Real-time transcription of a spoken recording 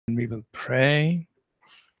We will pray.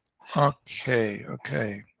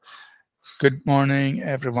 Okay. Good morning,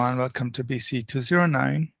 everyone. Welcome to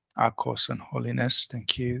BC209, our course on holiness.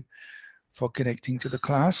 Thank you for connecting to the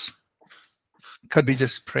class. Could we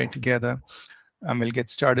just pray together? And we'll get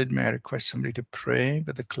started. May I request somebody to pray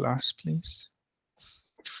with the class, please?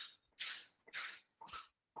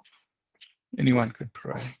 Anyone could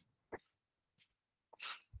pray.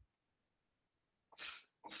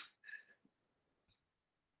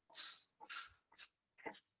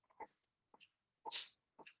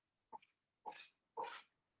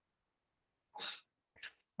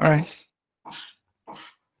 All right.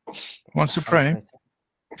 Wants to pray?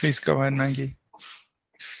 Please go ahead, Nangi.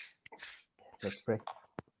 Let's pray.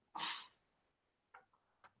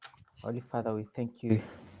 Holy Father, we thank you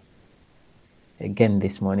again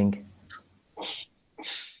this morning.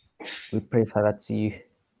 We pray, Father, that you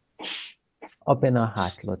open our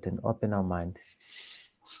heart, Lord, and open our mind.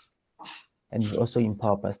 And you also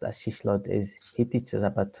empower Pastor Ashish, Lord, as he teaches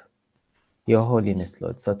about your holiness,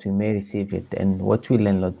 Lord, so that we may receive it. And what we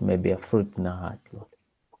learn, Lord, may be a fruit in our heart, Lord.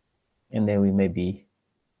 And then we may be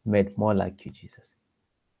made more like you, Jesus.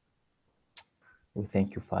 We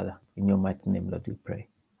thank you, Father. In your mighty name, Lord, we pray.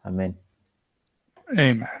 Amen.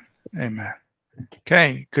 Amen.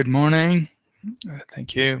 Okay, good morning.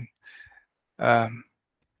 Thank you.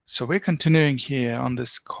 So we're continuing here on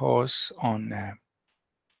this course on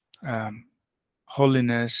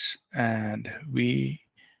holiness, and we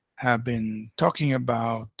have been talking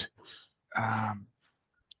about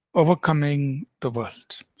overcoming the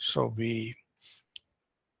world. So we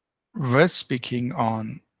were speaking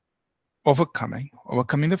on overcoming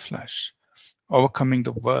the flesh, overcoming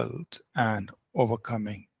the world, and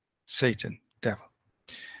overcoming Satan, devil.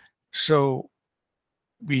 So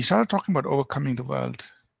we started talking about overcoming the world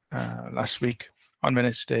last week on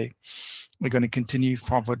Wednesday. We're going to continue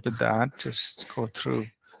forward with that, just go through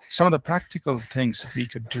some of the practical things that we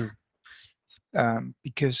could do.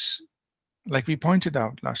 Because like we pointed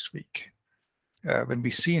out last week, when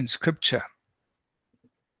we see in scripture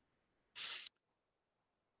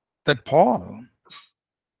that Paul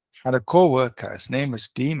had a co-worker, his name was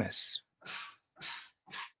Demas,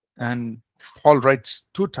 and Paul writes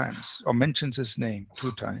 2 times or mentions his name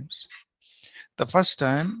 2 times. The first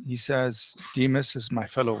time he says, Demas is my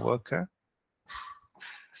fellow worker.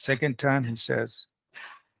 Second time he says,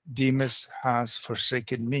 Demas has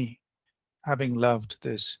forsaken me, having loved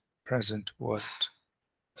this present world.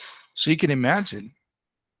 So you can imagine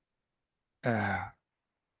a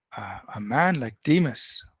man like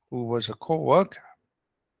Demas, who was a co-worker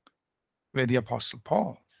with the Apostle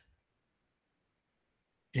Paul.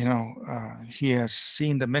 He has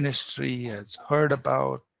seen the ministry, he has heard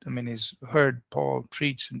about, he's heard Paul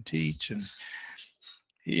preach and teach, and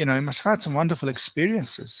he must have had some wonderful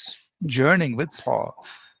experiences journeying with Paul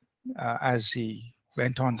as he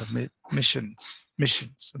went on the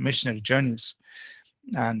missionary journeys,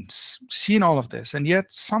 and seen all of this. And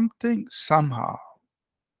yet something somehow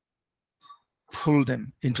pulled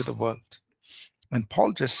him into the world. And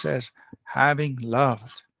Paul just says, having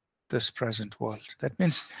loved this present world. That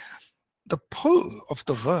means the pull of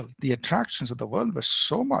the world, the attractions of the world were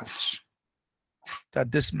so much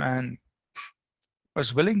that this man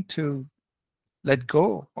was willing to let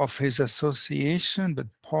go of his association with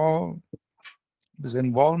Paul, his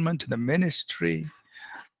involvement in the ministry,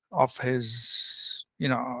 of his,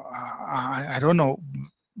 I don't know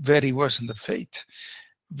where he was in the faith,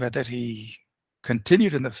 whether he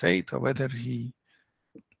continued in the faith or whether he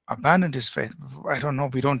abandoned his faith. I don't know.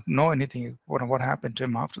 We don't know anything what happened to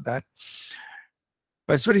him after that.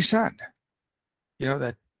 But it's very sad,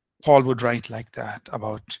 that Paul would write like that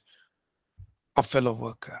about a fellow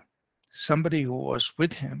worker, somebody who was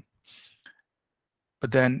with him,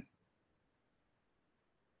 but then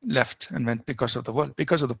left and went because of the world,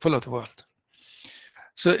 because of the pull of the world.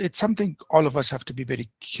 So it's something all of us have to be very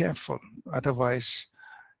careful. Otherwise,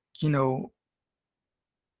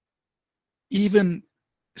 even,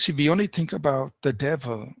 see, we only think about the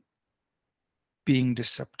devil being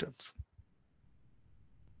deceptive.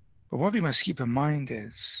 But what we must keep in mind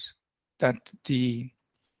is that the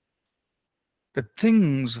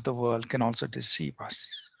things of the world can also deceive us.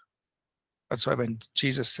 That's why when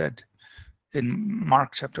Jesus said in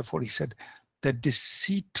Mark chapter 4, he said, the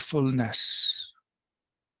deceitfulness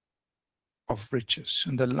of riches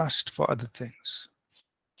and the lust for other things.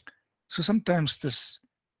 So sometimes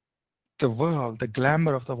the world, the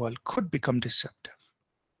glamour of the world could become deceptive,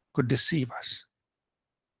 could deceive us.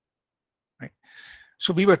 Right?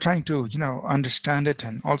 So we were trying to, understand it.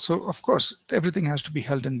 And also, of course, everything has to be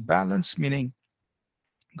held in balance, meaning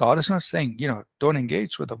God is not saying, don't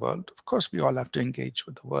engage with the world. Of course, we all have to engage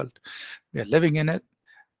with the world. We are living in it.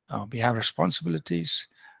 We have responsibilities.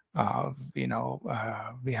 We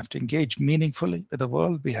have to engage meaningfully with the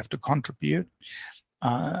world. We have to contribute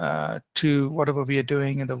to whatever we are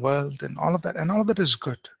doing in the world, and all of that. And all of that is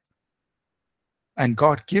good. And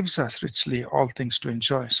God gives us richly all things to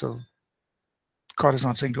enjoy. So God is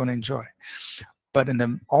not saying don't enjoy. But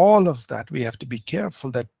in all of that, we have to be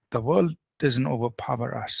careful that the world doesn't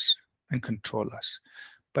overpower us and control us,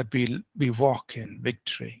 but we walk in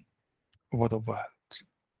victory over the world.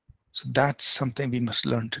 So that's something we must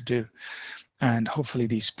learn to do. And hopefully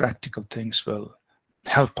these practical things will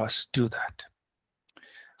help us do that.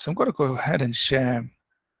 So I'm going to go ahead and share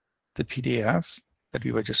the PDF that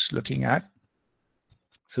we were just looking at.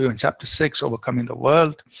 So in chapter 6, Overcoming the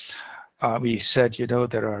World, we said,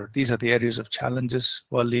 these are the areas of challenges,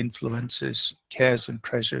 worldly influences, cares and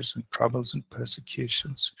pressures and troubles and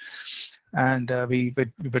persecutions. And we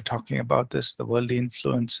were talking about this, the worldly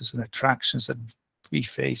influences and attractions that we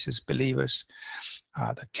face as believers,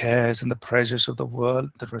 the cares and the pressures of the world,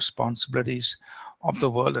 the responsibilities of the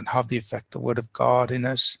world, and how they affect the word of God in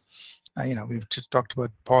us. We've just talked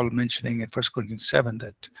about Paul mentioning in 1 Corinthians 7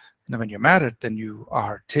 that when you're married, then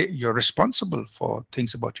you're responsible for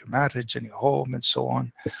things about your marriage and your home and so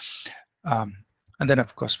on. And then,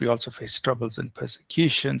 of course, we also face troubles and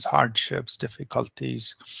persecutions, hardships,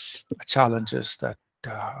 difficulties, challenges that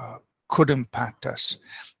could impact us,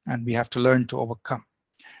 and we have to learn to overcome.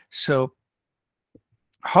 So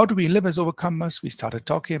how do we live as overcomers? We started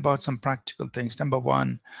talking about some practical things. Number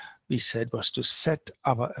one, we said, was to set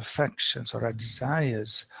our affections or our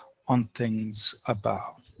desires on things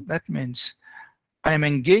above. That means I am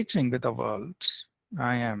engaging with the world,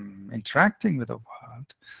 I am interacting with the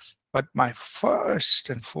world, but my first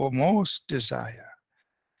and foremost desire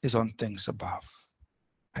is on things above.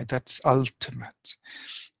 Right? That's ultimate.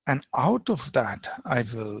 And out of that,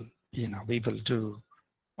 we will do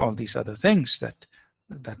all these other things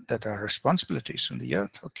that are responsibilities from the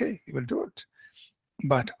earth. Okay, we will do it.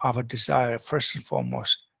 But our desire, first and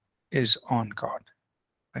foremost, is on God.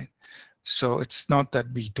 Right? So it's not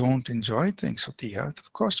that we don't enjoy things of the earth.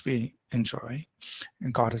 Of course we enjoy,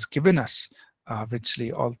 and God has given us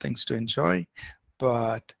richly all things to enjoy,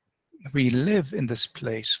 but we live in this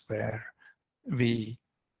place where we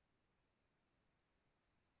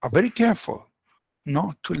are very careful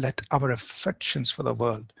not to let our affections for the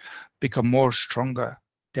world become more stronger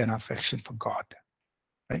than our affection for God,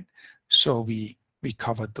 right? So we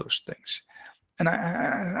covered those things. And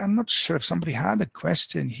I'm not sure if somebody had a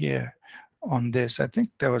question here on this. I think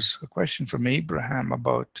there was a question from Abraham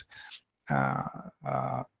about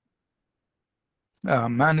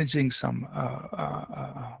managing some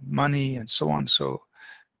money and so on. So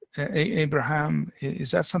Abraham,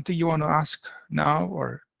 is that something you want to ask now,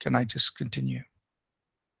 or can I just continue?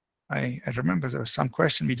 I remember there was some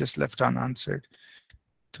question we just left unanswered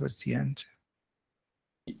towards the end.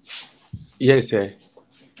 Yes, sir.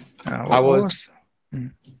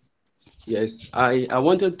 Yes, I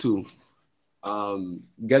wanted to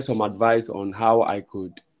get some advice on how I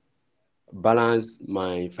could balance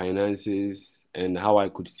my finances and how I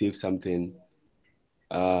could save something,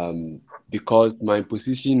 because my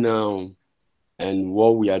position now and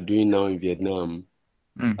what we are doing now in Vietnam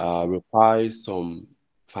requires some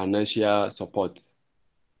financial support.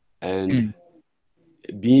 And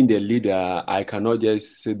being the leader, I cannot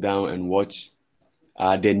just sit down and watch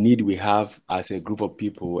the need we have as a group of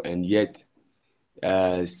people and yet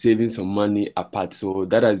saving some money apart. So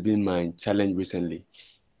that has been my challenge recently.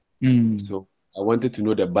 So I wanted to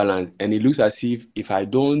know the balance. And it looks as if I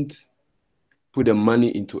don't put the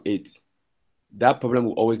money into it, that problem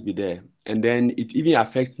will always be there. And then it even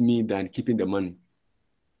affects me than keeping the money.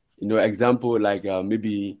 Example, like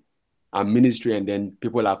maybe I'm ministry and then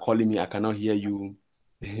people are calling me, I cannot hear you.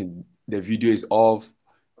 The video is off,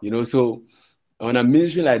 so when I'm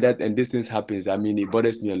ministering like that and these things happens, it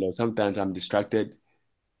bothers me a lot. Sometimes I'm distracted.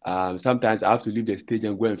 Sometimes I have to leave the stage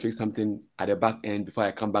and go and fix something at the back end before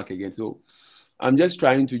I come back again. So I'm just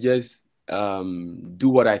trying to do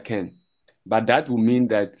what I can. But that will mean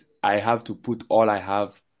that I have to put all I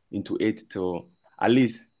have into it to at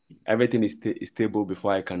least everything is stable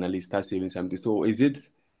before I can at least start saving something. So is it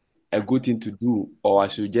a good thing to do, or I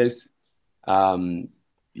should just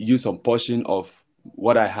use some portion of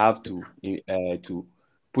what I have to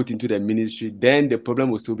put into the ministry? Then the problem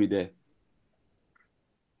will still be there.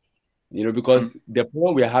 Because the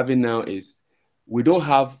problem we are having now is we don't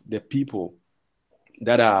have the people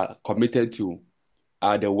that are committed to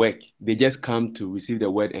the work. They just come to receive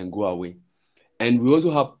the word and go away. And we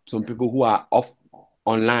also have some people who are off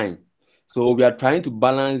online. So we are trying to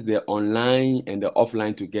balance the online and the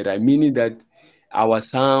offline together, meaning that our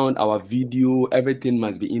sound, our video, everything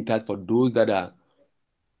must be intact for those that are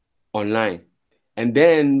online. And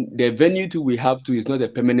then the venue too we have to is not a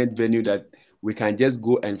permanent venue that we can just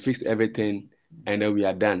go and fix everything and then we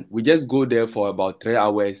are done. We just go there for about 3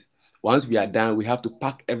 hours. Once we are done, we have to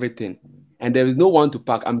pack everything. And there is no one to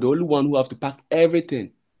pack. I'm the only one who have to pack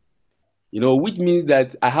everything. Which means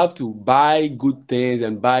that I have to buy good things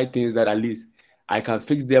and buy things that at least I can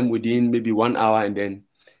fix them within maybe 1 hour, and then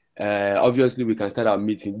obviously we can start our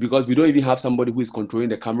meeting, because we don't even have somebody who is controlling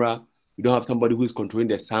the camera. We don't have somebody who is controlling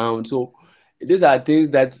the sound. So these are things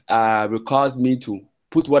that requires me to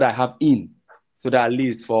put what I have in, so that at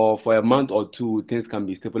least for a month or two, things can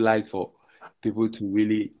be stabilized for people to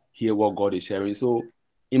really hear what God is sharing. So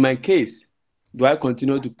in my case, do I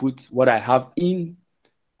continue to put what I have in,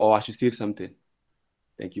 or I should save something?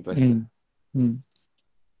 Thank you, Pastor.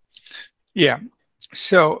 Yeah.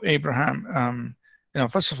 So, Abraham,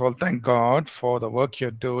 first of all, thank God for the work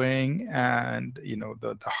you're doing, and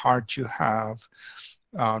the heart you have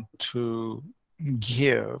to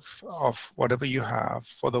give of whatever you have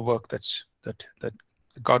for the work that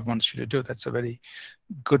God wants you to do. That's a very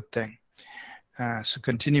good thing. So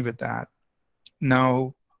continue with that.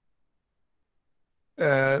 Now,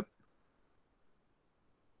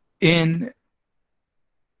 in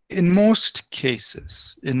most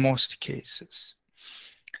cases,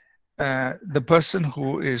 the person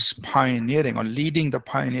who is pioneering or leading the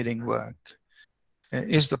pioneering work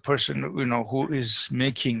is the person who is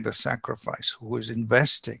making the sacrifice, who is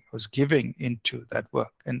investing, who's giving into that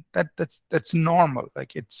work, and that's normal.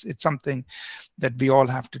 Like it's something that we all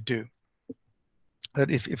have to do. That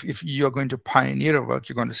if you're going to pioneer a work,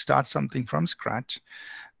 you're going to start something from scratch,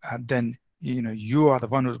 then you are the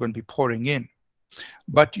one who's going to be pouring in.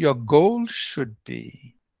 But your goal should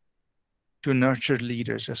be to nurture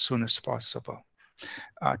leaders as soon as possible.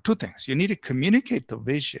 Two things: you need to communicate the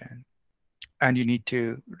vision, and you need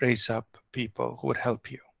to raise up people who would help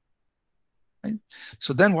you. Right?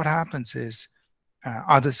 So then what happens is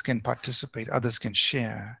others can participate, others can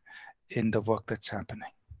share in the work that's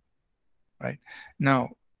happening. Right? Now,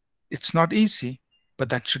 it's not easy, but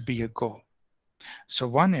that should be your goal. So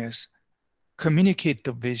one is communicate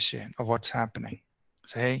the vision of what's happening.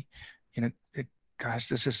 Say, guys,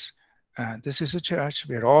 this is a church.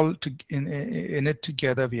 We're all in it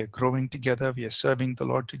together. We are growing together. We are serving the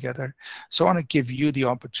Lord together. So I want to give you the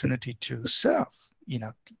opportunity to serve.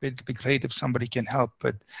 It'd be great if somebody can help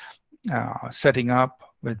with setting up,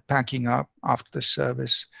 with packing up after the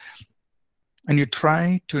service. And you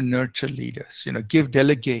try to nurture leaders.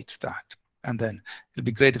 Delegate that. And then it'll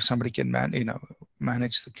be great if somebody can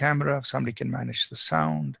manage the camera, if somebody can manage the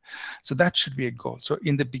sound. So that should be a goal. So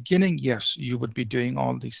in the beginning, yes, you would be doing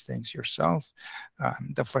all these things yourself.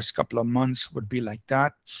 The first couple of months would be like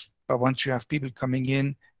that. But once you have people coming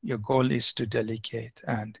in, your goal is to delegate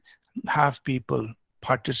and have people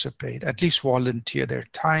participate, at least volunteer their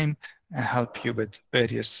time and help you with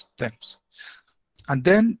various things. And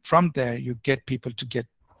then from there, you get people to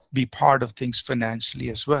be part of things financially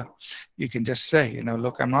as well. You can just say,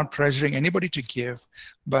 look, I'm not pressuring anybody to give,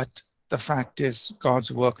 but the fact is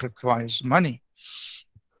God's work requires money.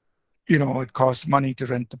 It costs money to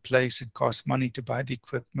rent the place. It costs money to buy the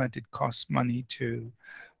equipment. It costs money to,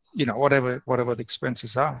 whatever the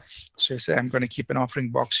expenses are. So you say, I'm going to keep an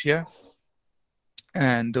offering box here.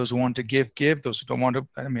 And those who want to give. Those who don't want to,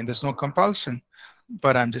 there's no compulsion.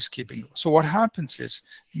 But I'm just keeping. So what happens is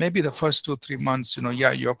maybe the first 2 or 3 months,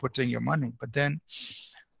 you're putting your money, but then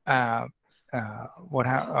at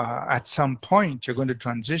some point you're going to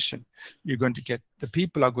transition. You're going to get, the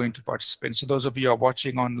people are going to participate. So those of you who are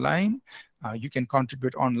watching online, you can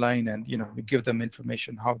contribute online, and we give them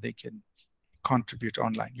information how they can contribute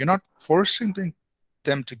online. You're not forcing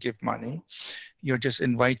them to give money. You're just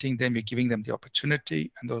inviting them. You're giving them the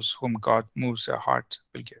opportunity, and those whom God moves their heart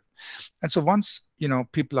will give. And so once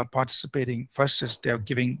people are participating, first is they're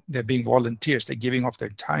being volunteers. They're giving off their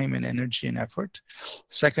time and energy and effort.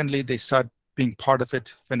 Secondly, they start being part of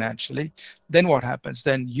it financially. Then what happens?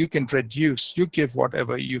 Then you can reduce. You give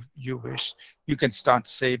whatever you wish. You can start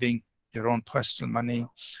saving your own personal money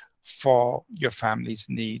for your family's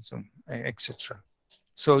needs, etc.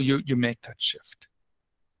 So you make that shift.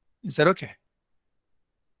 Is that okay?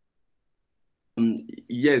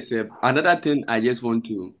 Yes. Another thing I just want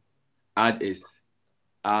to add is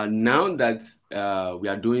now that we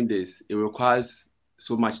are doing this, it requires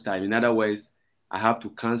so much time. In other words, I have to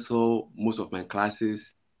cancel most of my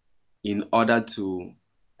classes in order to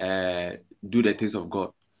do the things of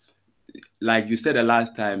God. Like you said the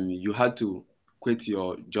last time, you had to quit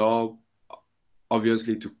your job,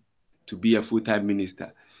 obviously to be a full-time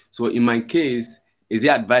minister. So in my case, is it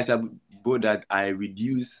advisable that I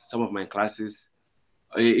reduce some of my classes,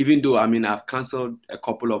 even though I mean I've canceled a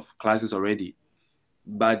couple of classes already,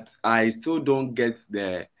 but I still don't get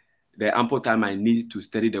the ample time I need to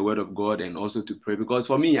study the Word of God and also to pray. Because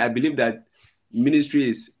for me, I believe that ministry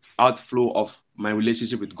is outflow of my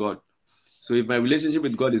relationship with God. So if my relationship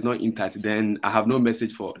with God is not intact, then I have no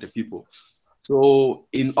message for the people. So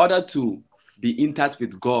in order to be in touch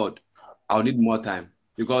with God, I'll need more time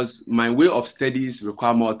because my way of studies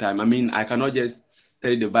require more time. I mean, I cannot just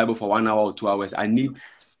study the Bible for 1 hour or 2 hours. I need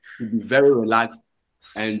to be very relaxed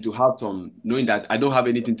and to have some knowing that I don't have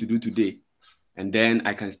anything to do today, and then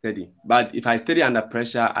I can study. But if I study under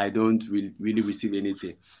pressure, I don't really receive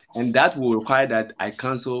anything, and that will require that I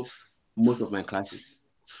cancel most of my classes.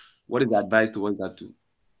 What is the advice towards that too?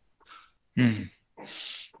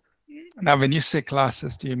 Now, when you say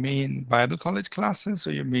classes, do you mean Bible college classes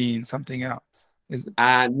or you mean something else? Is it?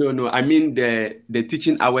 No. I mean the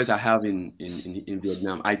teaching hours I have in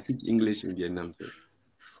Vietnam. I teach English in Vietnam. So.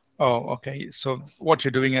 Oh, okay. So what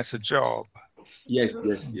you're doing as a job? Yes.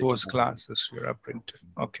 Those classes you're up into.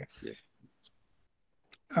 Okay. Yes.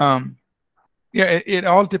 Yeah, it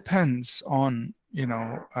all depends on,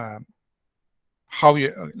 how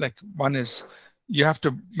you, like, one is you have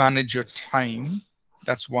to manage your time.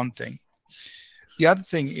 That's one thing. The other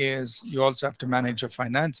thing is you also have to manage your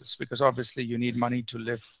finances, because obviously you need money to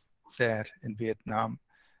live there in Vietnam.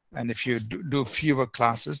 And if you do fewer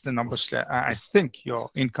classes, then obviously I think your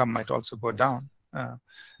income might also go down.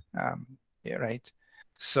 Yeah, right.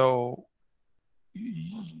 So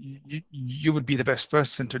you would be the best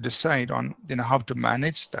person to decide on, how to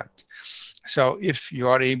manage that. So if you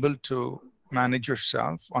are able to manage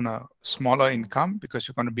yourself on a smaller income, because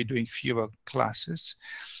you're going to be doing fewer classes,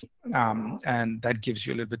 and that gives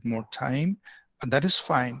you a little bit more time, and that is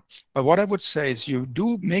fine. But what I would say is you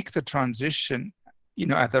do make the transition,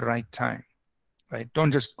 at the right time, right?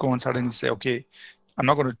 Don't just go and suddenly say, okay, I'm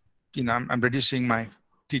not going to, I'm reducing my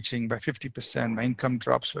teaching by 50%, my income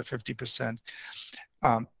drops by 50%.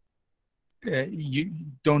 You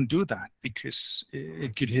don't do that, because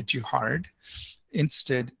it could hit you hard.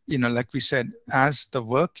 Instead, like we said, as the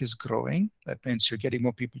work is growing, that means you're getting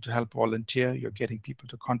more people to help volunteer, you're getting people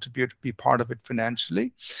to contribute, be part of it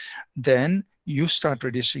financially, then you start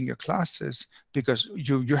reducing your classes, because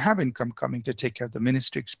you have income coming to take care of the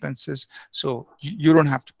ministry expenses, so you don't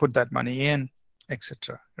have to put that money in,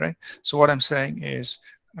 etc. Right? So what I'm saying is,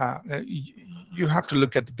 you have to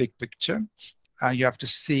look at the big picture. You have to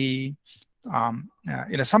see,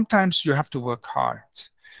 sometimes you have to work hard.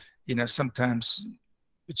 Sometimes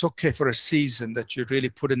it's okay for a season that you really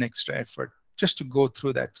put in extra effort just to go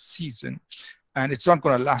through that season. And it's not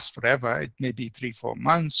going to last forever. It may be 3-4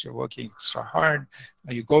 months. You're working extra hard.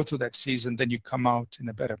 You go through that season, then you come out in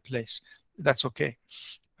a better place. That's okay.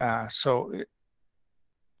 So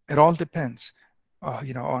it all depends,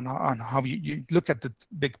 on how you look at the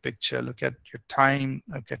big picture, look at your time,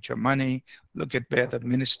 look at your money, look at where the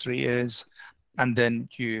ministry is, and then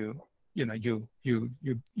you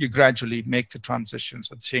gradually make the transitions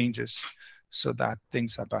or changes so that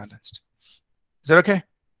things are balanced. Is that okay?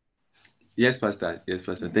 Yes, Pastor. Yes,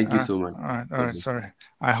 Pastor. Thank you so much. All right. Sorry.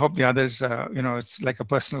 I hope the others, it's like a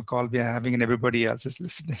personal call we are having and everybody else is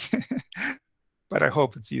listening. But I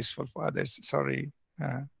hope it's useful for others. Sorry,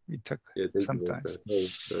 we took some time.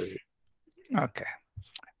 Sorry. Okay.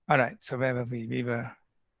 All right. So where were we? We were,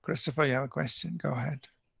 Christopher, you have a question? Go ahead.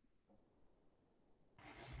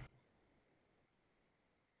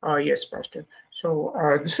 Yes, Pastor. So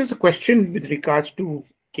this is a question with regards to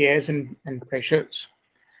cares and pressures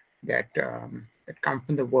that come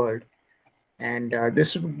from the world, and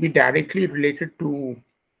this would be directly related to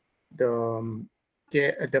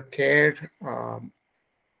the care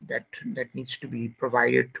that needs to be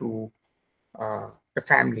provided to the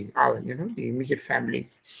family, the immediate family.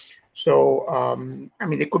 So I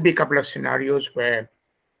mean, there could be a couple of scenarios where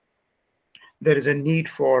there is a need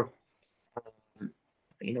for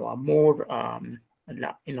a more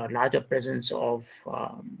larger presence of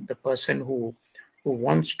the person who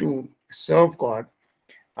wants to serve God,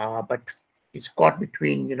 but is caught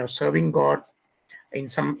between serving God in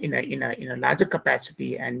a larger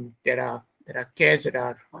capacity, and there are cares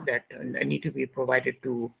that need to be provided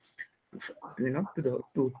to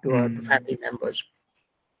family members.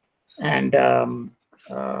 And I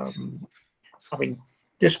mean,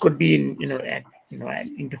 this could be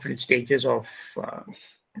in different stages of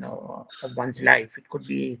of one's life. It could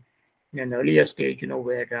be in an earlier stage,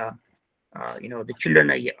 where the children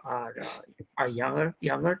are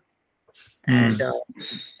younger, And I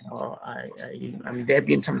mean, there have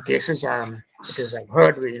been some cases, because I've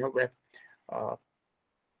heard where uh,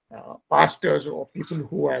 pastors or people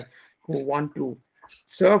who want to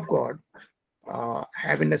serve God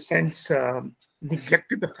have, in a sense,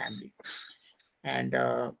 neglected the family, and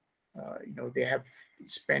they have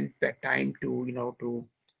spent their time to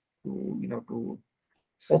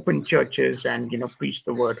open churches and preach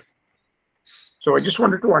the word. So I just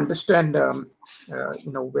wanted to understand,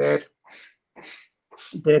 where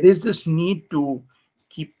there is this need to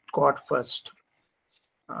keep God first,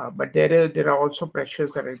 but there are also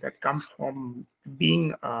pressures that come from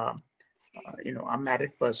being a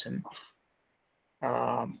married person.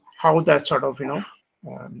 How that sort of kind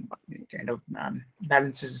of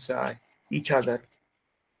balances each other,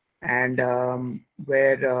 and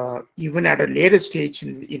where even at a later stage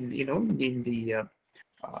in the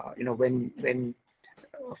when a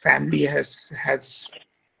family has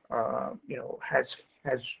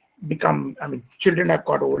become, I mean, children have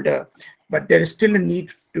got older, but there is still a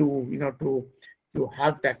need to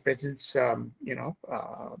have that presence, to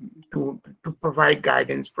provide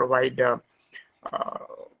guidance, provide uh,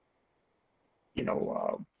 you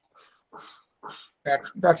know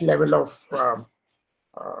that level of uh,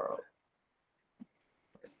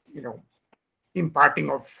 imparting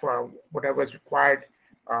of whatever is required,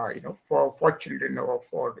 for children, or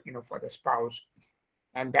for the spouse.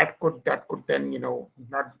 And that could then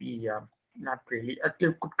not be not really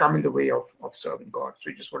active, could come in the way of serving God.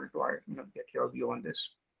 So I just wanted to get your view on this.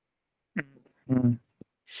 Mm.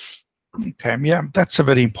 Okay, yeah, that's a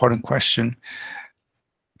very important question.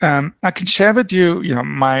 I can share with you,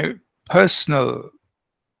 my personal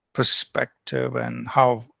perspective and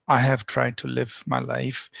how I have tried to live my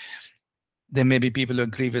life. There may be people who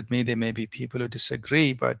agree with me, there may be people who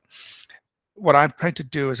disagree, but what I've tried to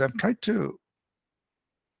do is I've tried to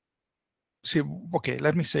see, okay,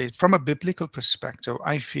 let me say, from a biblical perspective,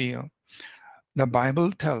 I feel the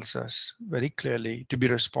Bible tells us very clearly to be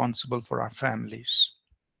responsible for our families,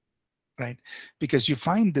 right? Because you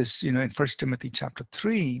find this, in 1 Timothy chapter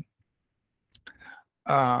 3,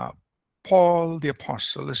 Paul the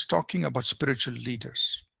apostle is talking about spiritual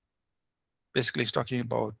leaders. Basically, he's talking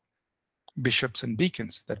about bishops and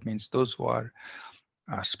deacons. That means those who are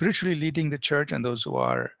spiritually leading the church and those who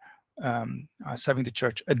are serving the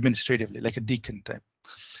church administratively, like a deacon type.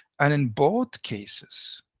 And in both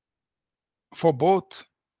cases, for both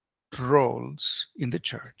roles in the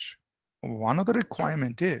church, one of the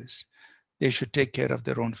requirement is they should take care of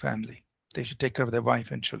their own family. They should take care of their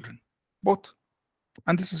wife and children, both.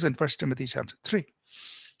 And this is in 1 Timothy chapter 3.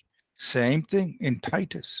 Same thing in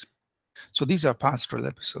Titus. So these are pastoral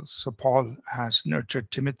epistles. So Paul has nurtured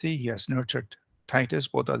Timothy, he has nurtured Titus.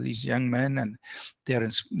 Both are these young men, and they are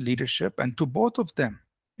in leadership. And to both of them,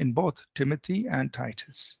 in both Timothy and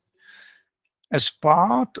Titus, as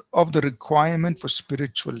part of the requirement for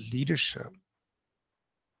spiritual leadership,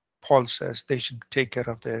 Paul says they should take care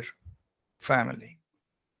of their family.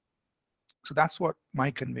 So that's what my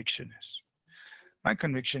conviction is. My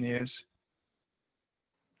conviction is,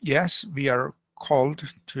 yes, we are called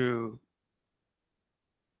to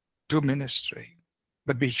do ministry,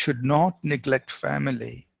 but we should not neglect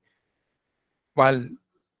family while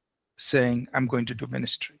saying, I'm going to do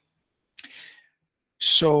ministry.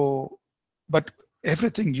 So, but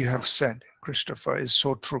everything you have said, Christopher, is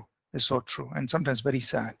so true, and sometimes very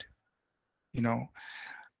sad,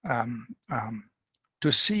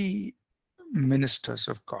 to see ministers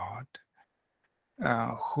of God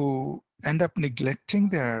who end up neglecting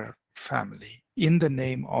their family in the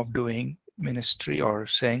name of doing ministry or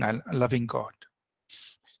saying, I'm loving God.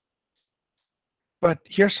 But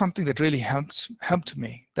here's something that really helped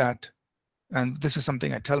me, and this is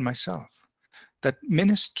something I tell myself, that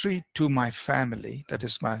ministry to my family, that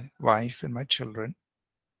is my wife and my children,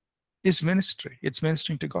 is ministry. It's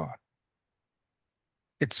ministering to God.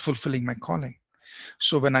 It's fulfilling my calling.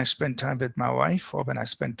 So when I spend time with my wife or when I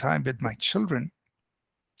spend time with my children,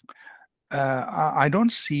 I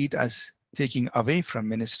don't see it as taking away from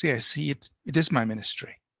ministry. I see it is my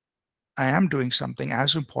ministry. I am doing something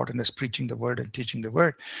as important as preaching the word and teaching the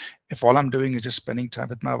word. If all I'm doing is just spending time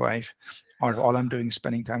with my wife, or all I'm doing is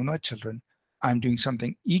spending time with my children, I'm doing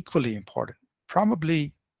something equally important,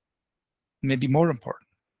 probably maybe more important,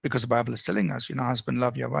 because the Bible is telling us, husband,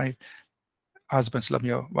 love your wife, husbands, love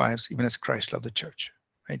your wives, even as Christ loved the church,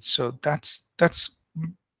 right? So that's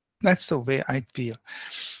the way I feel.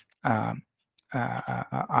 I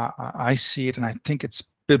see it, and I think it's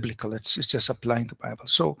biblical. It's just applying the Bible.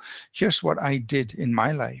 So here's what I did in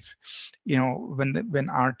my life. When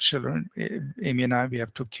our children, Amy and I, we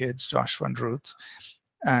have two kids, Joshua and Ruth.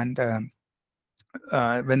 And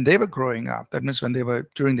when they were growing up, that means when they were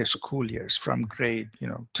during their school years, from grade,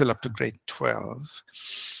 till up to grade 12,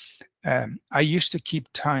 I used to keep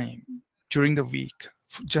time during the week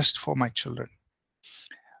just for my children.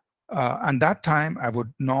 And that time I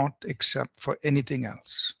would not accept for anything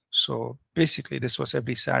else. So basically, this was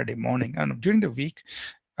every Saturday morning. And during the week,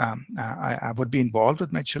 I would be involved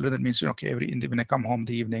with my children. That means, okay, when I come home in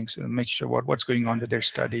the evenings, make sure what's going on with their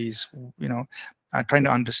studies, trying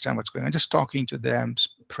to understand what's going on, just talking to them,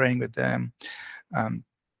 praying with them,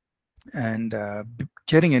 and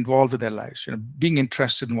getting involved with their lives, being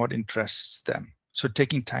interested in what interests them. So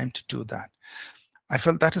taking time to do that. I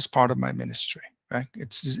felt that is part of my ministry, right?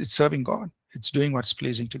 It's serving God. It's doing what's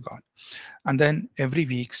pleasing to God. And then every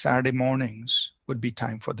week, Saturday mornings would be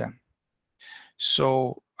time for them.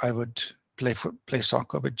 So I would play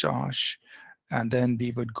soccer with Josh, and then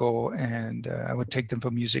we would go and I would take them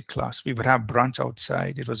for music class. We would have brunch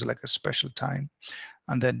outside. It was like a special time.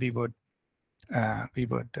 And then I would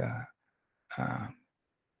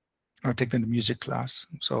take them to music class.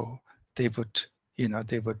 So they would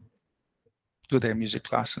do their music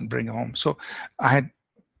class and bring home. So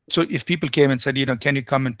if people came and said, can you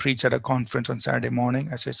come and preach at a conference on Saturday morning?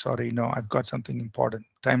 I said, sorry, no, I've got something important.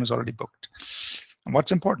 Time is already booked. And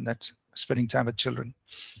what's important? That's spending time with children.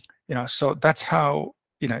 So that's how,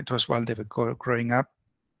 it was while they were growing up.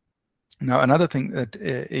 Now, another thing that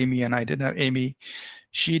Amy and I did, now Amy,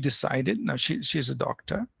 she decided, now she's a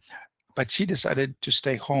doctor, but she decided to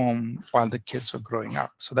stay home while the kids were growing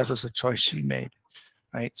up. So that was a choice she made,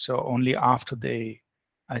 right? So only after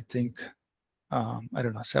I think, I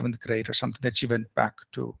don't know, 7th grade or something, that she went back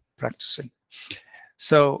to practicing.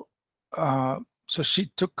 So she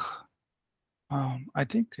took, I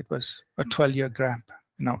think it was a 12-year gap.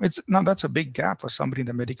 Now that's a big gap for somebody in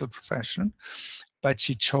the medical profession, but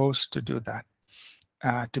she chose to do that,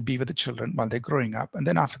 to be with the children while they're growing up. And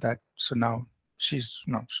then after that, so now she's,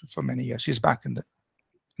 for many years, she's back in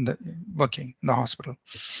the working in the hospital.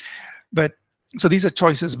 But so these are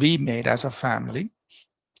choices we made as a family,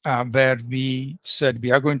 where we said,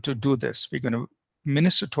 we are going to do this. We're going to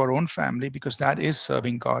minister to our own family, because that is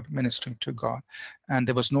serving God, ministering to God. And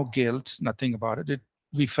there was no guilt, nothing about it.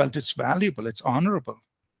 We felt it's valuable, it's honorable.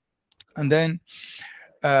 And then,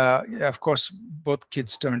 of course, both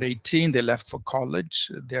kids turned 18. They left for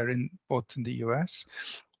college. They're both in the US,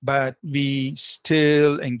 but we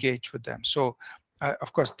still engage with them. So,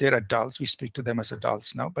 of course, they're adults. We speak to them as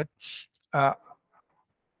adults now, but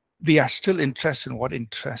we are still interested in what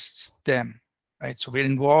interests them, right? So we're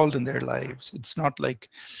involved in their lives. It's not like,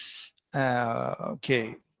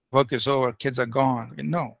 okay, work is over, kids are gone.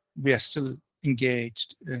 No, we are still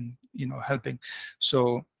engaged in, helping.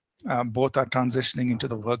 So both are transitioning into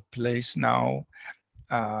the workplace now.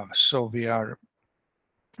 So we are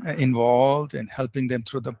involved in helping them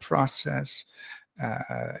through the process.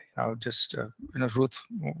 Ruth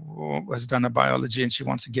has done a biology and she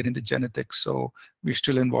wants to get into genetics, so we're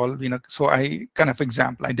still involved. So I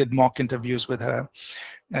did mock interviews with her,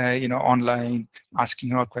 online,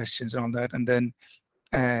 asking her questions and all that, and then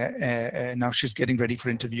now she's getting ready for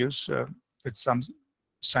interviews with some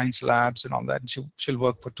science labs and all that. And she'll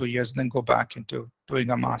work for 2 years and then go back into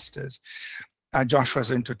doing a master's.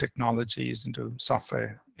 Joshua's into technologies, into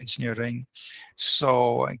software engineering,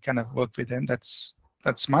 so I kind of work with him. That's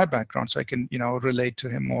my background, so I can relate to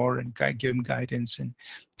him more and give him guidance. And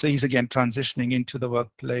so he's again transitioning into the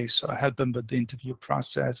workplace. So I help him with the interview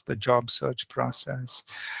process, the job search process.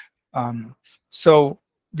 So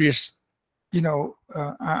we're,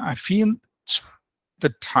 I feel the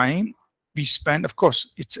time we spend, of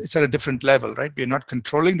course, it's at a different level, right? We're not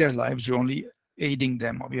controlling their lives. We're only aiding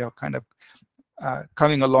them, or we are kind of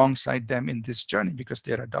coming alongside them in this journey, because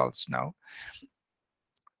they're adults now.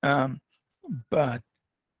 But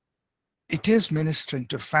it is ministering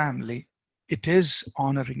to family. It is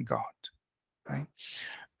honoring God, right?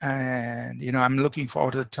 And, I'm looking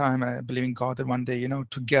forward to the time, I believe in God, that one day,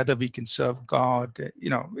 together we can serve God,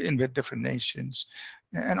 in with different nations,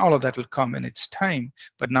 and all of that will come in its time.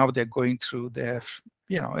 But now they're going through their,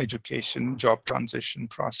 education, job transition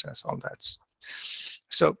process, all that.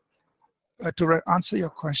 So to answer your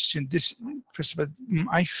question, Christopher,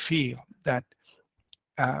 I feel that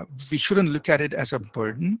we shouldn't look at it as a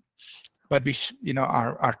burden, but we,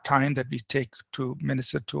 our time that we take to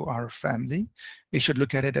minister to our family, we should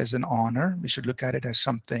look at it as an honor. We should look at it as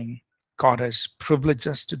something God has privileged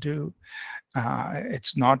us to do.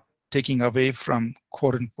 It's not taking away from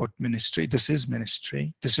quote unquote ministry. This is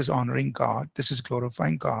ministry. This is honoring God. This is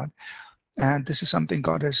glorifying God. And this is something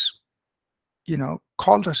God has,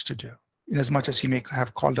 called us to do, in as much as he may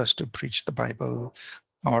have called us to preach the Bible,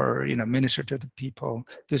 or minister to the people.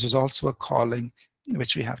 This is also a calling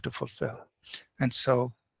which we have to fulfill. And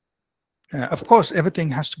so, of course,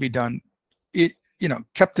 everything has to be done,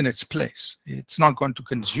 kept in its place. It's not going to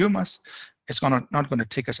consume us. It's not going to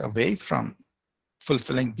take us away from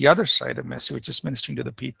fulfilling the other side of ministry, which is ministering to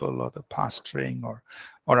the people, or the pastoring, or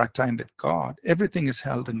our time with God. Everything is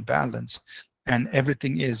held in balance, and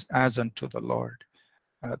everything is as unto the Lord.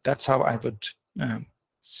 That's how I would,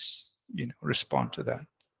 respond to that.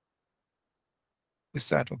 Is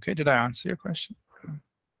that okay? Did I answer your question?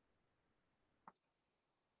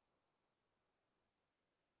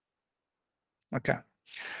 Okay.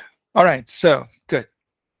 All right. So good.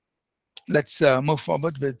 Let's move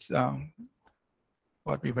forward with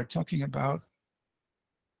what we were talking about.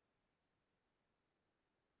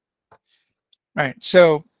 All right.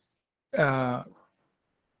 So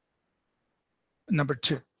number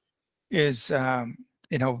 2 is,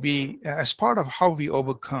 we, as part of how we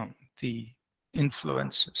overcome the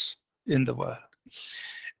influences in the world.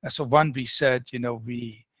 So one, we said,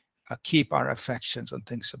 we keep our affections on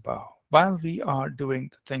things above. While we are doing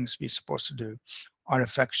the things we're supposed to do, our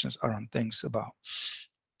affections are on things above.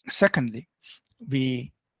 Secondly,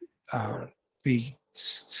 we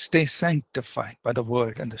stay sanctified by the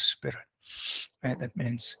word and the spirit. Right? That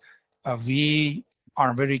means we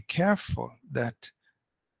are very careful that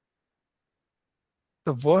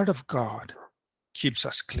the word of God keeps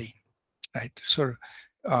us clean. Right? So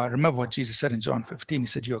remember what Jesus said in John 15. He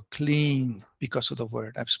said, "You're clean because of the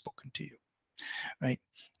word I've spoken to you." Right?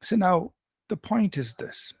 So now the point is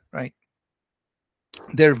this, right?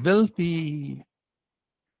 There will be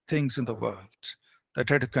things in the world that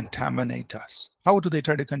try to contaminate us. How do they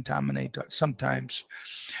try to contaminate us? Sometimes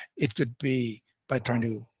it could be by trying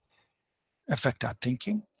to affect our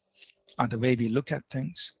thinking, the way we look at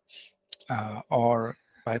things, or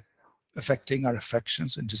by affecting our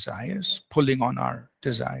affections and desires, pulling on our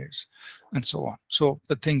desires, and so on. So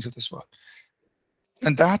the things of this world.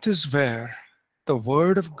 And that is where the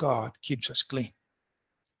word of God keeps us clean,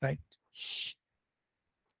 right?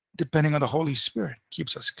 Depending on the Holy Spirit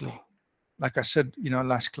keeps us clean. Like I said,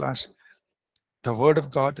 last class, the word of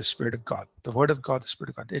God, the spirit of God, the word of God, the spirit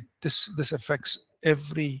of God. This affects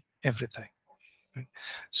everything. Right?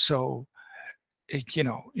 So,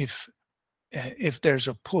 if there's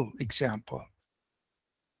a pull, example,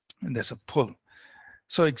 and there's a pull.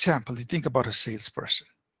 So, example, you think about a salesperson.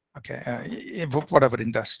 Okay, in whatever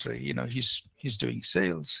industry, he's doing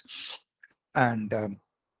sales, and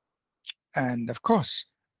of course,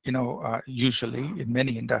 usually in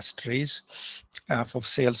many industries, for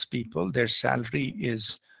salespeople, their salary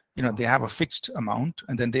is, they have a fixed amount,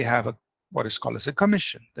 and then they have what is called as a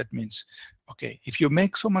commission. That means, okay, if you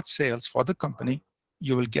make so much sales for the company,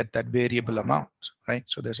 you will get that variable amount, right?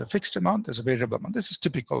 So there's a fixed amount, there's a variable amount. This is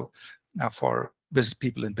typical for business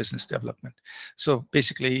people in business development. So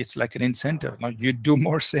basically, it's like an incentive. Now, you do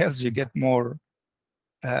more sales, you get more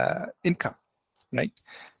income, right?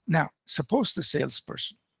 Now, suppose the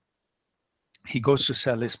salesperson, he goes to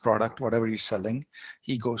sell his product, whatever he's selling,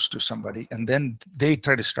 he goes to somebody, and then they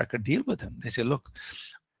try to strike a deal with him. They say, "Look,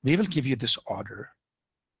 we will give you this order,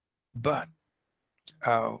 but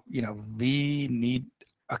we need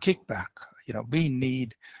a kickback. We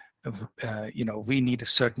need a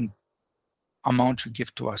certain amount you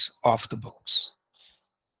give to us off the books,"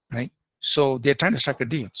 right? So they're trying to strike a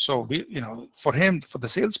deal. So for the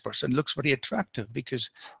salesperson, it looks very attractive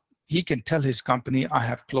because he can tell his company, "I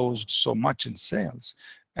have closed so much in sales,"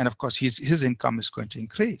 and of course his income is going to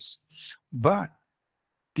increase. But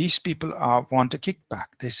these people want a kickback.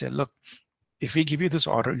 They say, "Look, if we give you this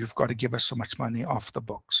order, you've got to give us so much money off the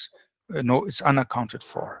books. No, it's unaccounted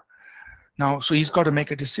for." Now, so he's got to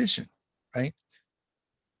make a decision, right?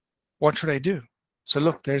 What should I do? So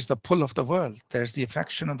look, there's the pull of the world. There's the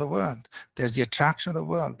affection of the world. There's the attraction of the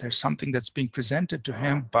world. There's something that's being presented to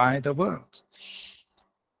him by the world.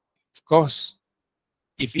 Of course,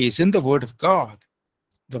 if he is in the word of God,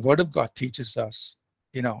 the word of God teaches us,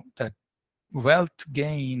 that wealth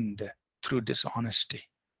gained through dishonesty,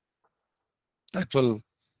 that will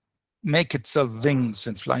make itself wings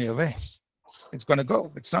and fly away. It's going to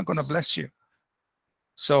go. It's not going to bless you.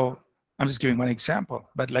 So I'm just giving one example,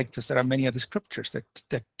 but like this, there are many other scriptures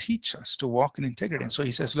that teach us to walk in integrity. And so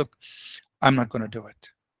he says, "Look, I'm not going to do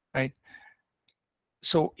it," right?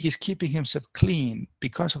 So he's keeping himself clean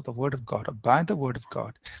because of the word of God, or by the word of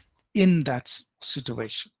God, in that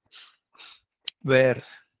situation where,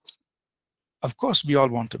 of course, we all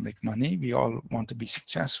want to make money, we all want to be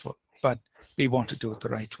successful, but we want to do it the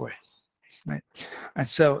right way, right? And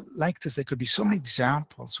so like this, there could be so many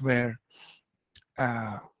examples where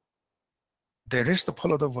there is the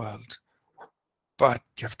pull of the world, but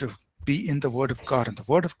you have to be in the Word of God, and the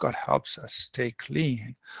Word of God helps us stay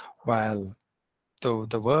clean, while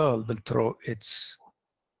the world will throw its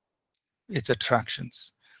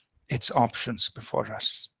attractions, its options before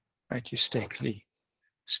us. Right? You stay clean,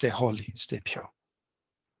 stay holy, stay pure.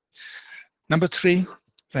 Number 3,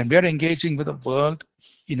 when we are engaging with the world,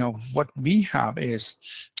 what we have is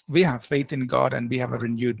we have faith in God and we have a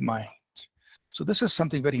renewed mind. So this is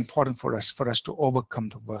something very important for us to overcome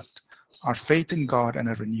the world. Our faith in God and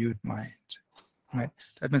a renewed mind. Right?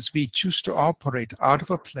 That means we choose to operate out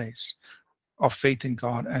of a place of faith in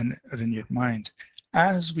God and a renewed mind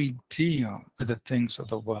as we deal with the things of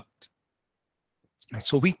the world. Right?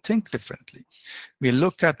 So we think differently. We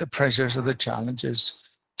look at the pressures or the challenges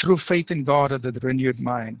through faith in God or the renewed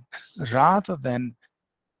mind, rather than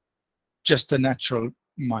just the natural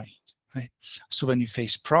mind. Right? So when you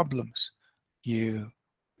face problems, you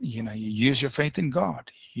use your faith in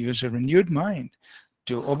God, you use a renewed mind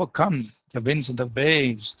to overcome the winds and the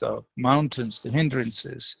waves, the mountains, the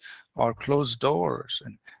hindrances, or closed doors.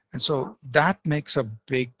 And so that makes a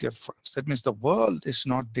big difference. That means the world is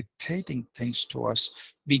not dictating things to us.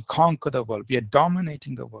 We conquer the world. We are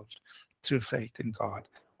dominating the world through faith in God,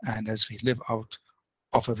 and as we live out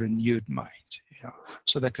of a renewed mind.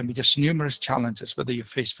 So there can be just numerous challenges, whether you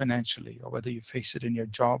face financially or whether you face it in your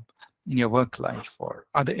job, in your work life, or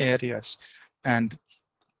other areas. And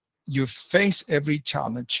you face every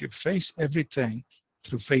challenge, you face everything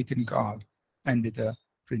through faith in God and with a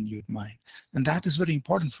renewed mind. And that is very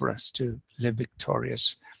important for us to live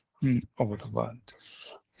victorious over the world.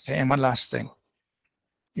 Okay, and one last thing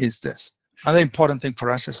is this. Another important thing for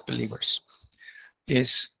us as believers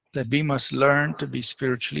is that we must learn to be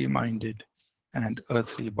spiritually minded and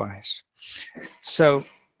earthly wise. So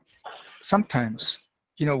sometimes,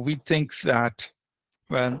 we think that,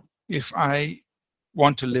 well, if I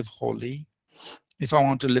want to live holy, if I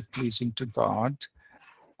want to live pleasing to God,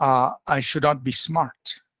 I should not be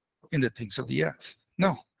smart in the things of the earth.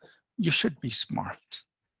 No, you should be smart.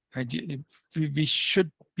 Right? We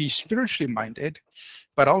should be spiritually minded,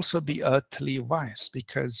 but also be earthly wise,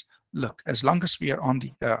 because look, as long as we are on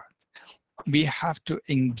the earth, we have to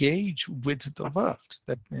engage with the world.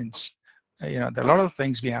 That means, there are a lot of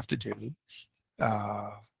things we have to do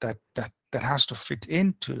that has to fit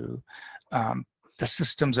into the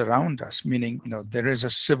systems around us, meaning, there is a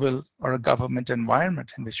civil or a government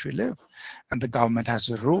environment in which we live, and the government has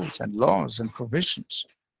the rules and laws and provisions.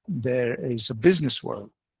 There is a business world,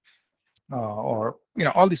 or,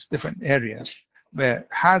 all these different areas where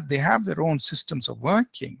they have their own systems of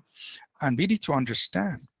working, and we need to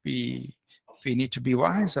understand. We need to be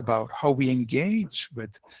wise about how we engage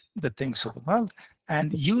with the things of the world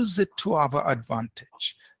and use it to our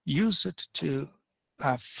advantage. Use it to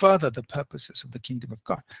further the purposes of the kingdom of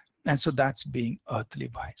God. And so that's being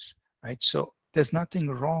earthly wise, right? So there's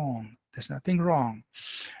nothing wrong. There's nothing wrong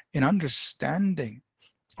in understanding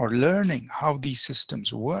or learning how these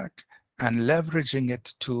systems work and leveraging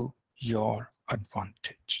it to your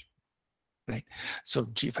advantage, right? So,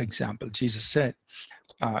 for example, Jesus said,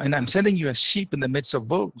 and I'm sending you as sheep in the midst of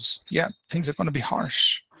wolves. Yeah, things are going to be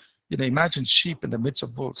harsh. Imagine sheep in the midst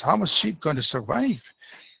of wolves. How is sheep going to survive?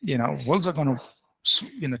 Wolves are going to,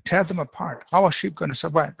 tear them apart. How are sheep going to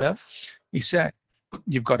survive? Well, he said,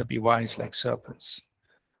 you've got to be wise like serpents.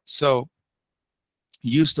 So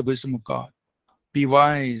use the wisdom of God. Be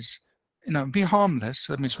wise. Be harmless.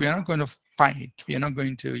 That means we are not going to fight. We are not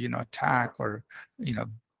going to, attack or,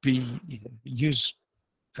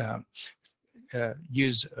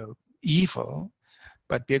 use evil,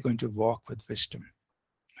 but we are going to walk with wisdom,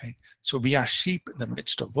 right? So we are sheep in the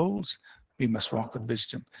midst of wolves. We must walk with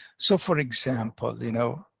wisdom. So, for example,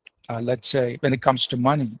 let's say when it comes to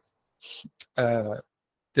money,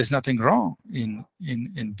 there's nothing wrong in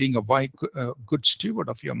being a good steward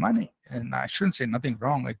of your money, and I shouldn't say nothing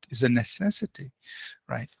wrong. It is a necessity,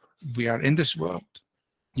 right? We are in this world.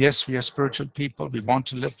 Yes, we are spiritual people. We want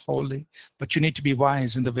to live holy, but you need to be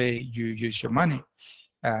wise in the way you use your money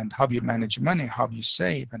and how you manage money, how you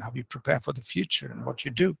save, and how you prepare for the future and what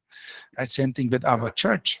you do. Right? Same thing with our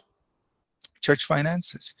church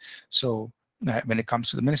finances. So when it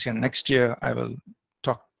comes to the ministry, and next year I will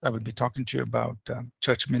be talking to you about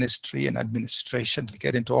church ministry and administration. We'll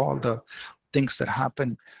get into all the things that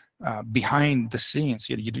happen behind the scenes.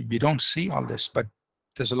 You don't see all this, but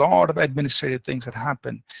there's a lot of administrative things that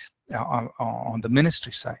happen on the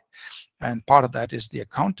ministry side, and part of that is the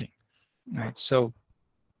accounting, right? So,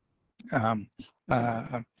 even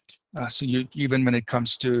when it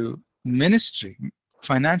comes to ministry,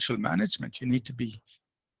 financial management, you need to be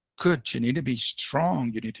good. You need to be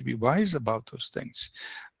strong. You need to be wise about those things.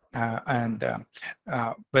 And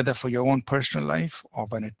whether for your own personal life or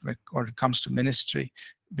when it comes to ministry,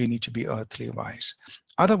 we need to be earthly wise.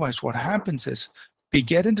 Otherwise, what happens is we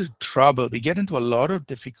get into trouble. We get into a lot of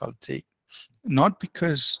difficulty, not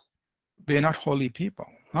because we're not holy people,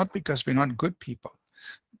 not because we're not good people,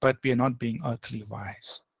 but we are not being earthly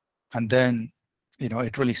wise. And then,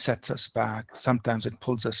 it really sets us back. Sometimes it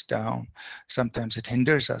pulls us down. Sometimes it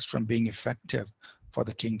hinders us from being effective for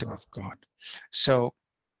the kingdom of God. So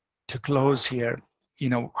to close here,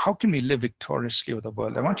 how can we live victoriously with the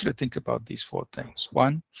world? I want you to think about these 4 things.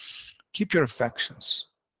 1, keep your affections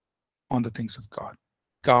on the things of God.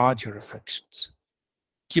 Guard your affections.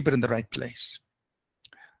 Keep it in the right place.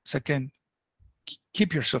 2nd,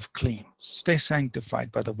 keep yourself clean. Stay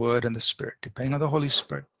sanctified by the word and the Spirit. Depending on the Holy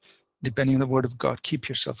Spirit, depending on the word of God, keep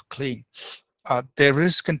yourself clean. There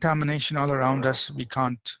is contamination all around us. We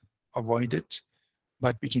can't avoid it,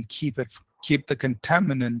 but we can keep the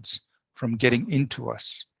contaminants from getting into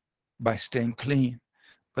us by staying clean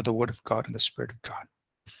by the word of God and the Spirit of God.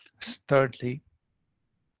 Thirdly,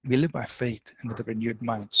 we live by faith and with a renewed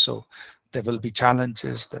mind. So there will be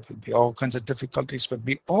challenges, there will be all kinds of difficulties, but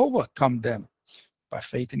we overcome them by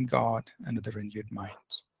faith in God and with a renewed mind.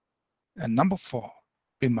 And number 4,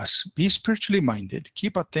 we must be spiritually minded,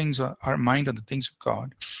 keep our mind on the things of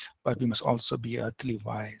God, but we must also be earthly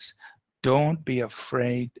wise. Don't be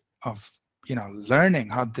afraid of learning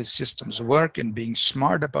how these systems work and being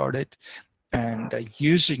smart about it and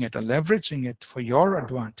using it or leveraging it for your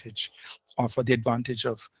advantage or for the advantage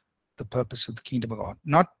of the purpose of the kingdom of God.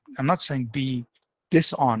 I'm not saying be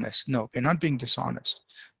dishonest. No, we're not being dishonest,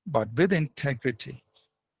 but with integrity,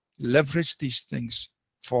 leverage these things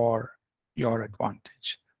for your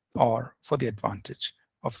advantage or for the advantage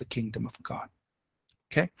of the kingdom of God.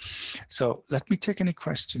 Okay, so let me take any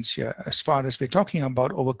questions here as far as we're talking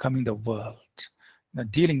about overcoming the world,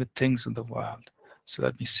 dealing with things in the world. So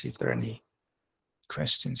let me see if there are any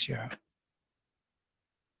questions here.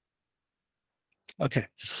 Okay,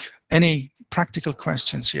 any practical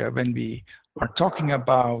questions here when we are talking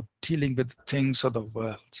about dealing with the things of the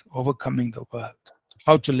world, overcoming the world,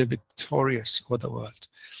 how to live victorious over the world?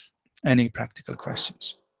 Any practical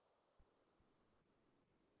questions?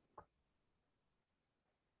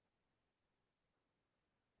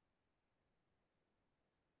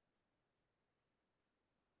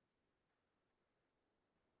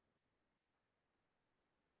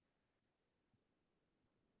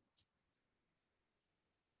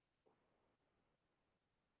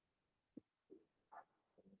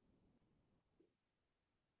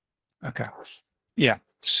 Okay. Yeah.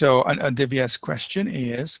 So Divya's question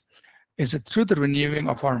is it through the renewing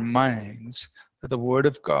of our minds that the word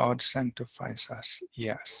of God sanctifies us?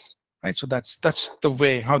 Yes. Right. So that's the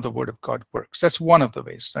way how the word of God works. That's one of the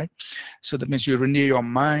ways, right? So that means you renew your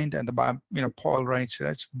mind, and the Bible, Paul writes,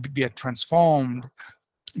 be transformed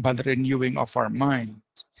by the renewing of our mind.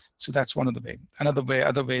 So that's one of the ways.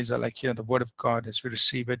 Other ways are like, the word of God, as we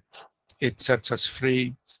receive it, it sets us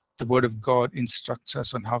free. The word of God instructs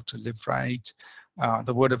us on how to live right.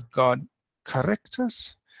 The word of God corrects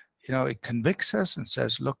us. It convicts us and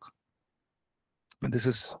says, look, this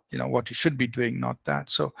is, what you should be doing, not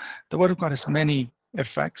that. So the word of God has many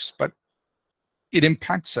effects, but it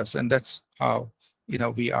impacts us. And that's how,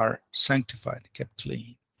 we are sanctified, kept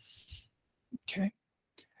clean. Okay.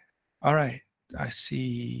 All right. I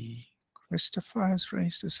see Christopher has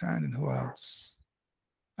raised his hand, and who else?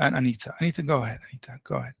 And Anita. Anita, go ahead. Anita,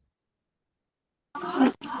 go ahead.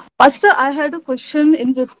 Pastor, I had a question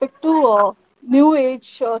in respect to New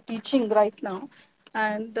Age teaching right now.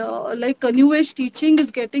 And like New Age teaching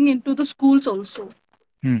is getting into the schools also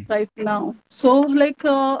right now. So like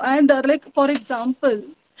for example,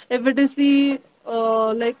 if it is the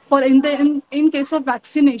like for in case of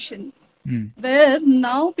vaccination, where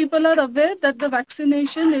now people are aware that the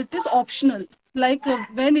vaccination, it is optional. Like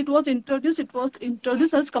when it was introduced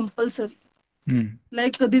as compulsory.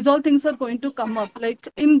 Like these all things are going to come up. Like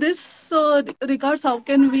in this regards, how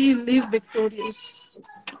can we live victorious?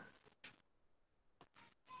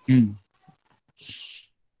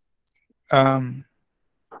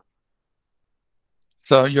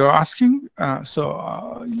 So you're asking,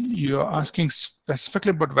 you're asking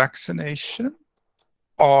specifically about vaccination,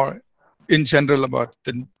 or in general about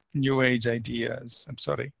the new age ideas? I'm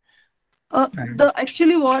sorry.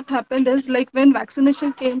 Actually what happened is, like when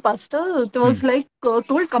vaccination came, Pastor, it was like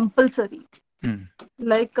told compulsory.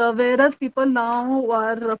 Like whereas people now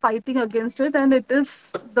are fighting against it, and it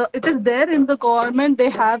is there in the government.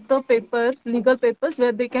 They have the legal papers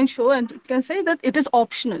where they can show and can say that it is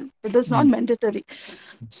optional. It is not mandatory.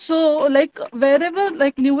 So like wherever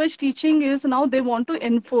like new age teaching is now, they want to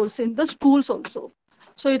enforce in the schools also.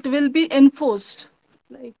 So it will be enforced,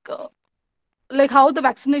 like how the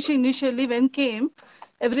vaccination initially when came,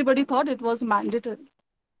 everybody thought it was mandatory,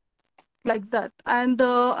 like that. And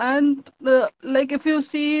like if you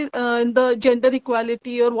see in the gender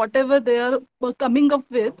equality or whatever they are coming up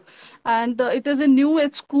with, and it is a new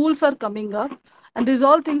age schools are coming up, and these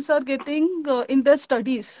all things are getting in their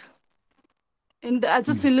studies, as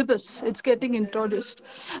a syllabus it's getting introduced.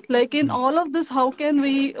 Like in all of this, how can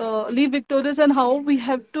we live victorious, and how we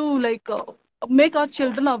have to make our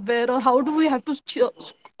children aware, or how do we have to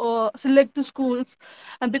select the schools,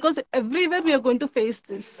 and because everywhere we are going to face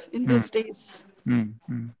this in these days.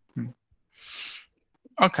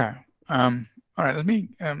 Okay. All right. Let me.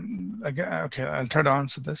 Okay. I'll try to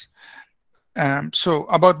answer this. So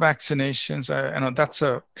about vaccinations, I know that's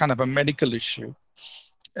a kind of a medical issue.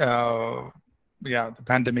 Yeah, the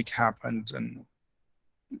pandemic happened, and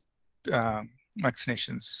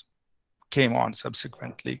vaccinations came on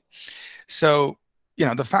subsequently. So,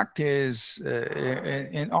 the fact is,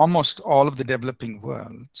 in almost all of the developing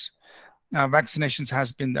worlds, vaccinations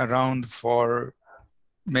has been around for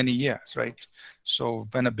many years, right? So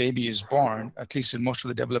when a baby is born, at least in most of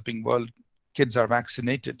the developing world, kids are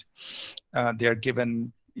vaccinated. They are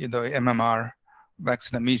given, MMR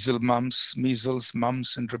vaccine, measles,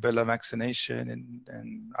 mumps, and rubella vaccination,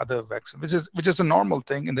 and other vaccines, which is a normal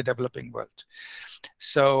thing in the developing world.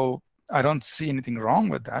 So I don't see anything wrong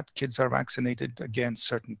with that. Kids are vaccinated against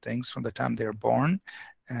certain things from the time they're born.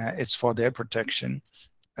 It's for their protection,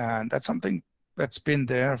 and that's something that's been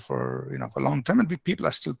there for for a long time, and people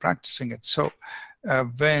are still practicing it. So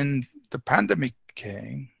when the pandemic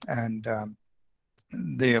came, and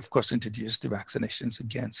they of course introduced the vaccinations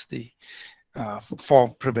against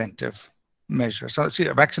for preventive measures. So see,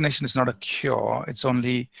 a vaccination is not a cure; it's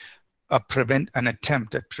only an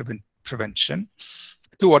attempt at prevention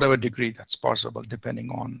to whatever degree that's possible,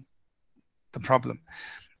 depending on the problem.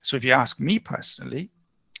 So if you ask me personally,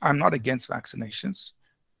 I'm not against vaccinations.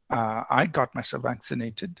 I got myself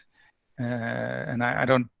vaccinated, and I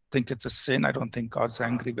don't think it's a sin. I don't think God's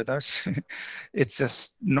angry with us. It's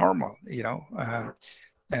just normal, in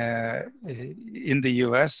the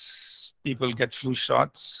US, people get flu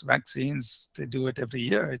shots, vaccines. They do it every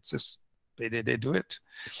year. It's just they do it.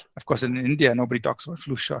 Of course, in India, nobody talks about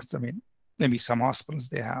flu shots. I mean, maybe some hospitals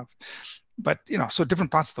they have, but so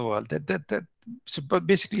different parts of the world. But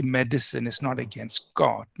basically, medicine is not against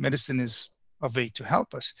God. Medicine is a way to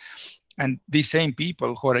help us. And these same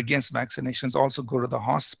people who are against vaccinations also go to the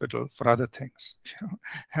hospital for other things,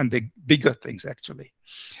 and the bigger things actually.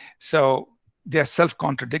 So they're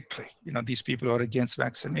self-contradictory. These people who are against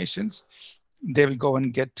vaccinations, they will go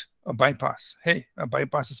and get a bypass. Hey, a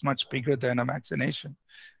bypass is much bigger than a vaccination.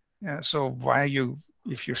 So why are you,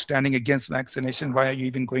 if you're standing against vaccination, why are you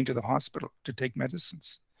even going to the hospital to take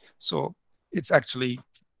medicines? So it's actually,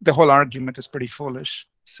 the whole argument is pretty foolish,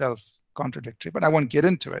 self-contradictory, but I won't get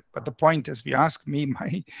into it. But the point is, if you ask me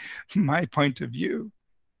my point of view,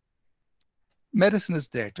 medicine is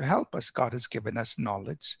there to help us. God has given us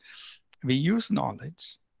knowledge. We use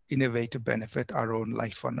knowledge in a way to benefit our own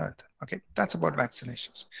life on earth. Okay, that's about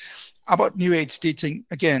vaccinations. About New Age teaching,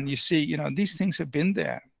 again, you see, these things have been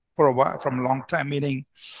there for a while, from a long time, meaning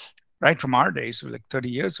right from our days, like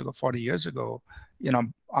 30 years ago, 40 years ago,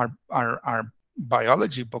 our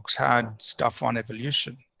biology books had stuff on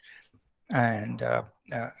evolution, and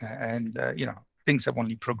things have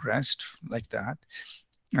only progressed like that.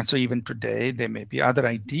 And so even today, there may be other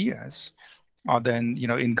ideas. Or then,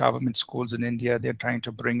 in government schools in India, they're trying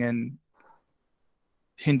to bring in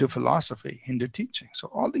Hindu philosophy, Hindu teaching.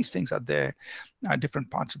 So all these things are there.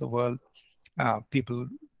 Different parts of the world, people,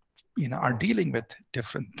 are dealing with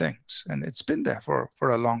different things, and it's been there for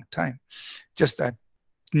a long time. Just that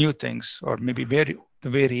new things, or maybe the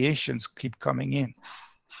variations, keep coming in.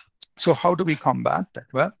 So how do we combat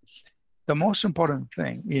that? Well, the most important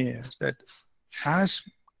thing is that as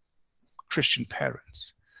Christian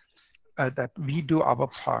parents, that we do our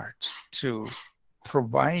part to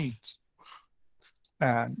provide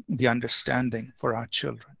the understanding for our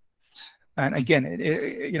children. And again,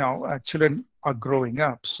 children are growing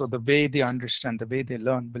up, so the way they understand, the way they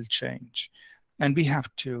learn will change. And we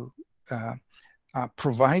have to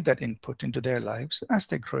provide that input into their lives as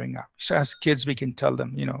they're growing up. So as kids, we can tell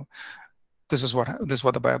them, this is what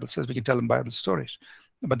the Bible says. We can tell them Bible stories.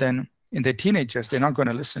 But then in their teenagers, they're not going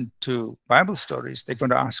to listen to Bible stories. They're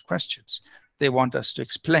going to ask questions. They want us to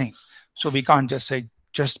explain. So we can't just say,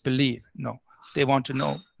 just believe. No, they want to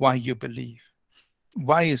know why you believe.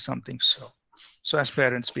 Why is something so? So as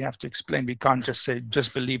parents, we have to explain. We can't just say,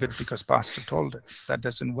 just believe it because pastor told it. That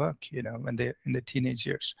doesn't work, when they're in the teenage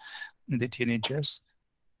years. In the teenagers,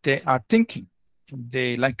 they are thinking.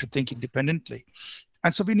 They like to think independently.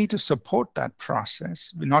 And so we need to support that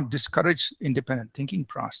process. We not discourage independent thinking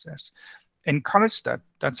process. Encourage that.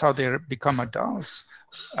 That's how they become adults.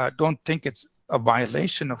 Don't think it's a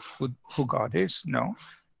violation of who God is. No.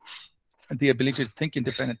 The ability to think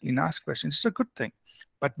independently and ask questions is a good thing.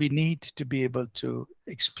 But we need to be able to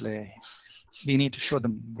explain. We need to show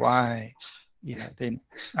them why.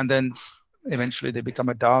 And then eventually they become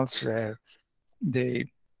adults where they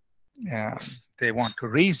want to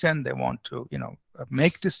reason, they want to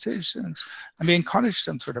make decisions, and we encourage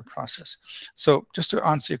them through the process. So just to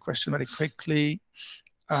answer your question very quickly,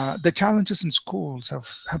 the challenges in schools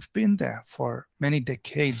have been there for many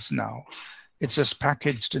decades now. It's just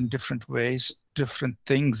packaged in different ways. Different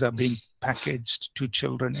things are being packaged to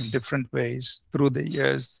children in different ways through the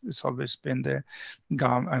years. It's always been there.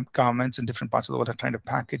 Governments in different parts of the world are trying to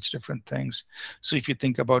package different things. So if you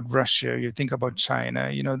think about Russia, you think about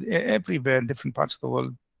China, everywhere in different parts of the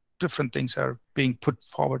world, different things are being put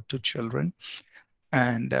forward to children.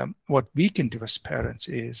 And what we can do as parents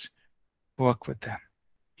is work with them,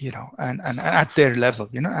 and at their level,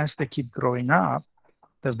 as they keep growing up,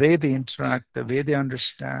 the way they interact, the way they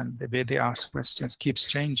understand, the way they ask questions keeps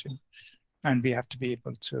changing. And we have to be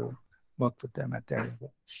able to work with them at their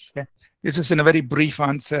level. Okay. This is in a very brief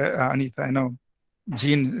answer, Anita. I know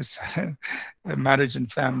Jean is marriage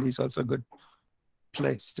and family is also a good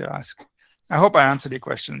place to ask. I hope I answered your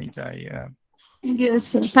question, Anita. Yes,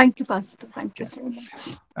 sir. Thank you, Pastor. Thank you so much.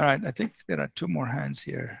 All right. I think there are two more hands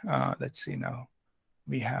here. Let's see now.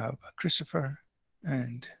 We have Christopher,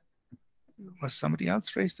 and was somebody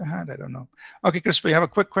else raised a hand? I don't know. Okay, Christopher, you have a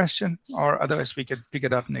quick question, or otherwise we could pick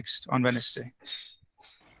it up next on Wednesday.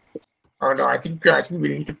 Oh no, I think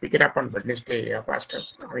we need to pick it up on Wednesday, Pastor.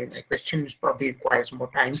 I mean, my question probably requires more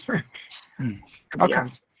time. Okay,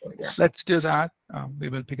 so, yeah. Let's do that. We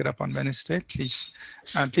will pick it up on Wednesday. Please,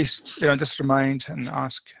 just remind and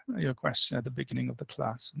ask your question at the beginning of the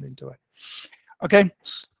class, and we'll do it. Okay.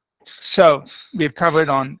 So we've covered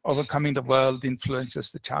on overcoming the world, the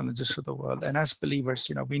influences, the challenges of the world, and as believers,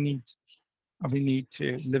 we need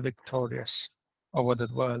to live victorious over the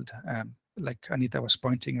world. Like Anita was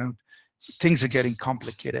pointing out, things are getting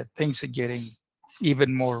complicated. Things are getting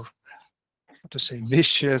even more,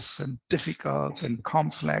 vicious and difficult and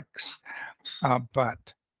complex.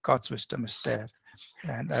 But God's wisdom is there,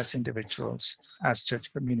 and as individuals, as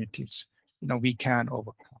church communities, we can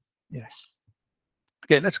overcome. Yeah.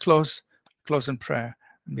 Okay, let's close in prayer,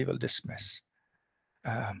 and we will dismiss.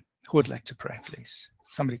 Who would like to pray, please?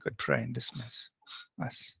 Somebody could pray and dismiss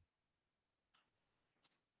us.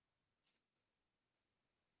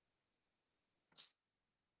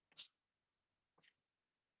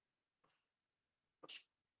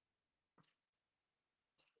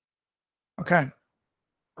 Okay.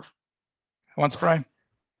 Who wants to pray?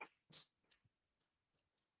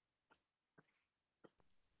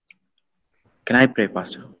 Can I pray,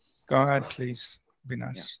 Pastor? Go ahead, please. Be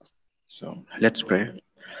nice. Yeah. So let's pray.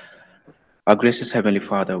 Our gracious Heavenly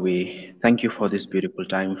Father, we thank you for this beautiful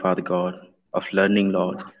time, Father God, of learning,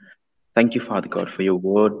 Lord. Thank you, Father God, for your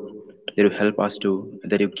word that you help us to,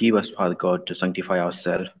 that you give us, Father God, to sanctify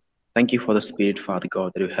ourselves. Thank you for the Spirit, Father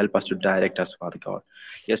God, that you help us to direct us, Father God.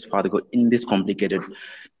 Yes, Father God, in this complicated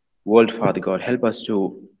world, Father God, help us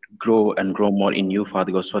to grow and grow more in you,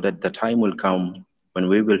 Father God, so that the time will come when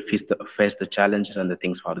we will face the challenges and the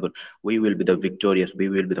things, Father God. We will be the victorious, we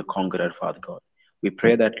will be the conqueror, Father God. We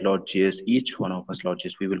pray that, Lord Jesus, each one of us, Lord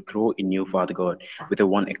Jesus, we will grow in you, Father God, with a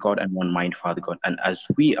one accord and one mind, Father God. And as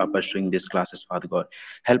we are pursuing these classes, Father God,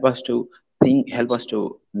 help us to help us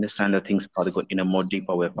to understand the things, Father God, in a more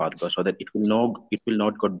deeper way, Father God, so that it will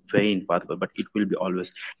not go vain, Father God, but it will be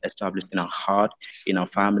always established in our heart, in our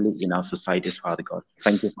family, in our societies, Father God.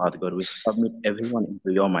 Thank you, Father God. We submit everyone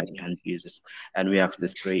into your mighty hand, Jesus. And we ask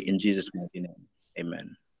this prayer in Jesus' mighty name.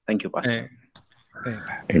 Amen. Thank you, Pastor. Amen.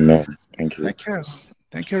 Amen. Thank you. Thank you.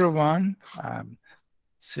 Thank you, Rowan.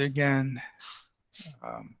 See you again.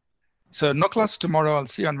 So no class tomorrow. I'll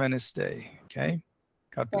see you on Wednesday. Okay.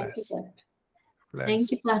 God bless.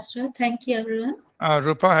 Thank you, Pastor. Thank you, everyone.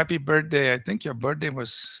 Rupa, happy birthday. I think your birthday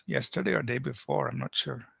was yesterday or day before. I'm not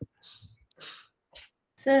sure.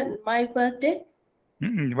 Sir, my birthday?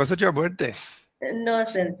 Was it your birthday? No,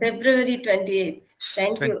 sir. February 28th.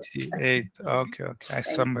 Thank you. 28th. Okay, okay.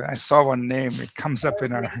 I saw one name. It comes up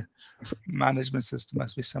in our management system.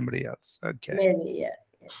 Must be somebody else. Okay. Maybe, yeah.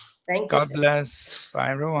 Yes. Thank you. God bless.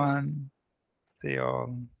 Bye, everyone. See you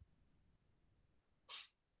all.